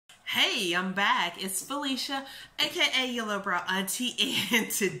Hey, I'm back. It's Felicia, aka your LowBrau Auntie,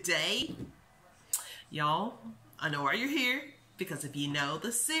 and today, y'all, I know why you're here, because if you know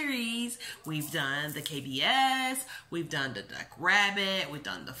the series, we've done the KBS, we've done the Duck Rabbit, we've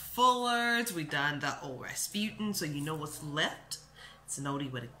done the Fullers, we've done the Old Rasputin, so you know what's left. It's an oldie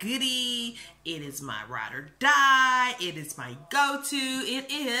but a goodie. It is my ride or die. It is my go-to.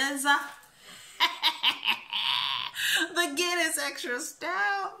 It is the Guinness Extra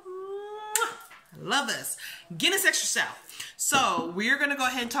Stout. I love this. Guinness Extra Stout. So we're going to go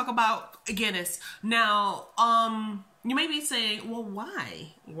ahead and talk about Guinness. Now, you may be saying, well,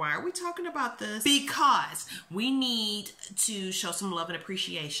 why? Why are we talking about this? Because we need to show some love and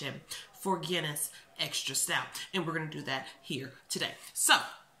appreciation for Guinness Extra Stout. And we're going to do that here today. So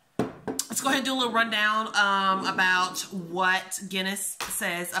let's go ahead and do a little rundown about what Guinness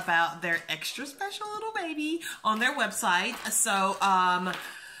says about their extra special little baby on their website. So,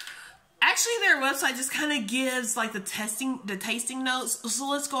 actually, their website just kind of gives like the tasting notes. So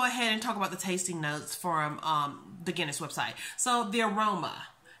let's go ahead and talk about the tasting notes from the Guinness website. So the aroma,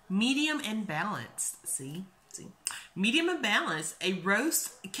 medium and balanced. See, medium and balanced. A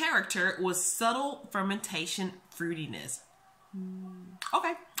roast character with subtle fermentation fruitiness.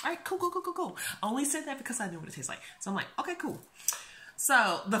 Okay, all right, cool. I only said that because I knew what it tastes like. So I'm like, okay, cool.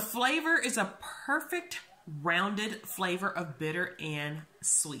 So the flavor is a perfect rounded flavor of bitter and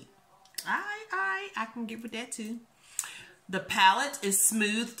sweet. I can get with that too. The palate is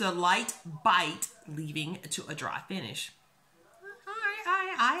smooth to light bite, leaving to a dry finish.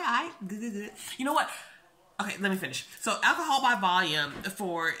 Good. You know what? Okay, let me finish. So alcohol by volume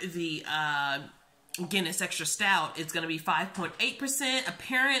for the Guinness Extra Stout is going to be 5.8%.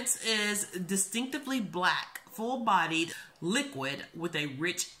 Appearance is distinctively black, full-bodied liquid with a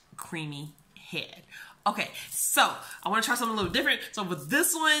rich, creamy head. Okay, so I want to try something a little different. So with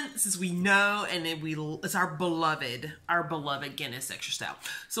this one, since we know, and then it's our beloved Guinness Extra Stout.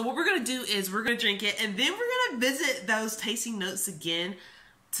 So what we're gonna do is we're gonna drink it, and then we're gonna visit those tasting notes again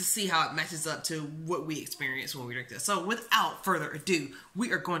to see how it matches up to what we experience when we drink this. So without further ado,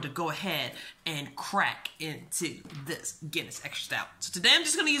 we are going to go ahead and crack into this Guinness Extra Stout. So today I'm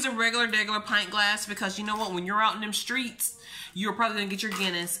just gonna use a regular pint glass because you know what? When you're out in them streets, you're probably gonna get your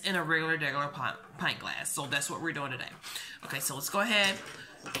Guinness in a regular pint glass. So that's what we're doing today. Okay, so let's go ahead,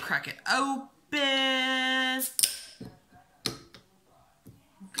 crack it open.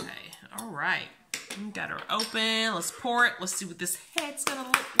 Okay, all right. We got her open. Let's pour it. Let's see what this head's gonna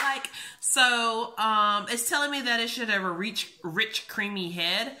look like. So, it's telling me that it should have a rich, creamy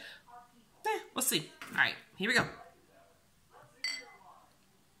head. Let's see. All right, here we go.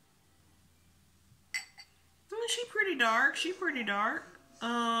 She's pretty dark.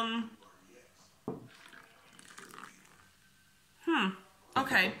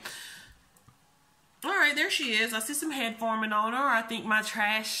 Okay. All right, there she is. I see some head forming on her. I think my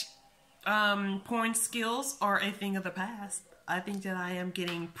trash pouring skills are a thing of the past. I think that I am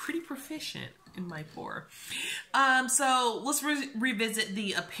getting pretty proficient in my pour. So let's revisit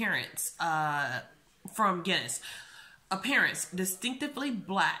the appearance from Guinness. Appearance, distinctively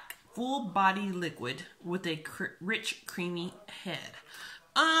black, full body liquid with a rich, creamy head.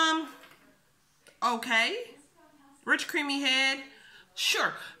 Okay. Rich, creamy head.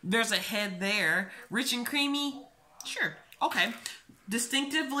 Sure. There's a head there. Rich and creamy. Sure. Okay.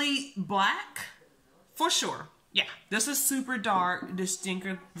 Distinctively black. For sure. Yeah. This is super dark.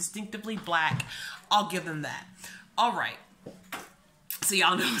 Distinctively black. I'll give them that. All right. So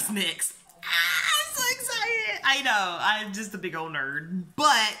y'all know what's next. I'm so excited. I know. I'm just a big old nerd.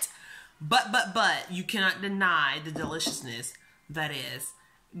 But you cannot deny the deliciousness that is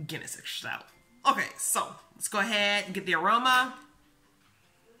Guinness Extra Stout. Okay, so let's go ahead and get the aroma.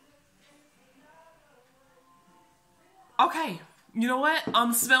 Okay, you know what?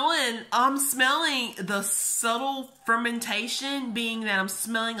 I'm smelling the subtle fermentation, being that I'm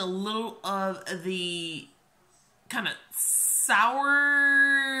smelling a little of the kind of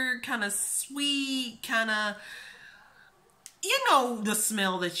sour, kind of sweet, kind of, you know, the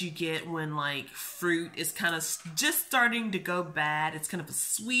smell that you get when like fruit is kind of just starting to go bad. It's kind of a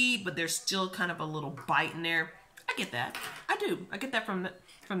sweet, but there's still kind of a little bite in there. I get that. I do. I get that from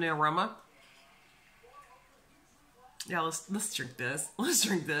the aroma. Yeah, let's drink this. Let's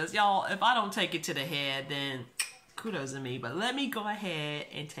drink this. Y'all, if I don't take it to the head, then kudos to me. But let me go ahead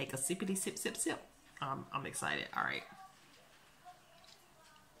and take a sippity sip. I'm excited. All right.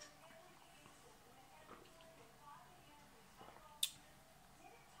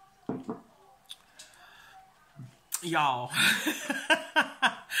 Y'all,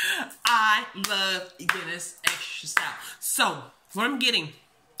 I love Guinness Extra Stout. So what I'm getting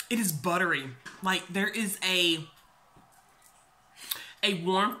It is buttery. Like there is a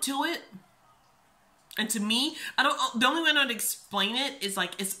warmth to it. And to me, the only way I know to explain it is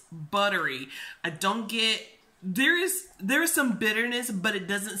like it's buttery. I don't get, there is some bitterness, but it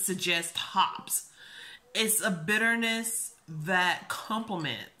doesn't suggest hops. It's a bitterness that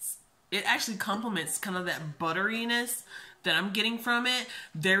complements. It actually complements kind of that butteriness that I'm getting from it.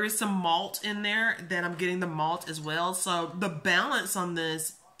 There is some malt in there that I'm getting the malt as well. So the balance on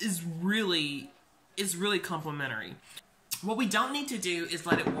this is really complimentary. What we don't need to do is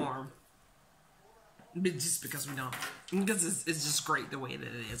let it warm. Just because we don't. Because it's just great the way that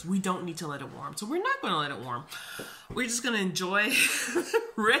it is. We don't need to let it warm. So we're not going to let it warm. We're just going to enjoy the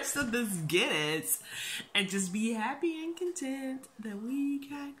rest of this Guinness and just be happy and content that we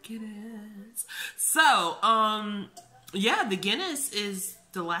got Guinness. So, yeah, the Guinness is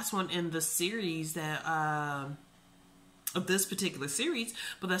the last one in the series that, of this particular series.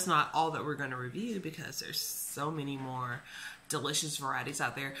 But that's not all that we're going to review because there's so many more delicious varieties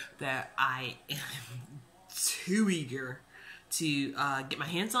out there that I am too eager to get my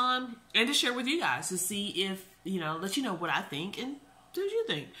hands on and to share with you guys to see if, you know, let you know what I think and what you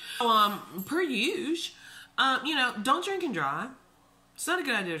think. So, per usual, you know, don't drink and drive. It's not a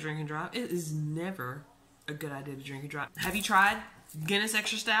good idea to drink and drive. It is never a good idea to drink and drive. Have you tried Guinness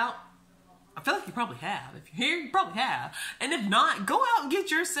Extra Stout? I feel like you probably have. If you're here, you probably have. And if not, go out and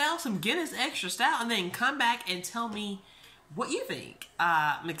get yourself some Guinness Extra Stout and then come back and tell me what you think.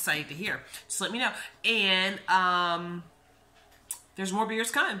 I'm excited to hear. Just let me know. And there's more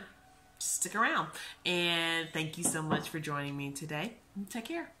beers coming. Stick around. And thank you so much for joining me today. Take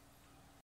care.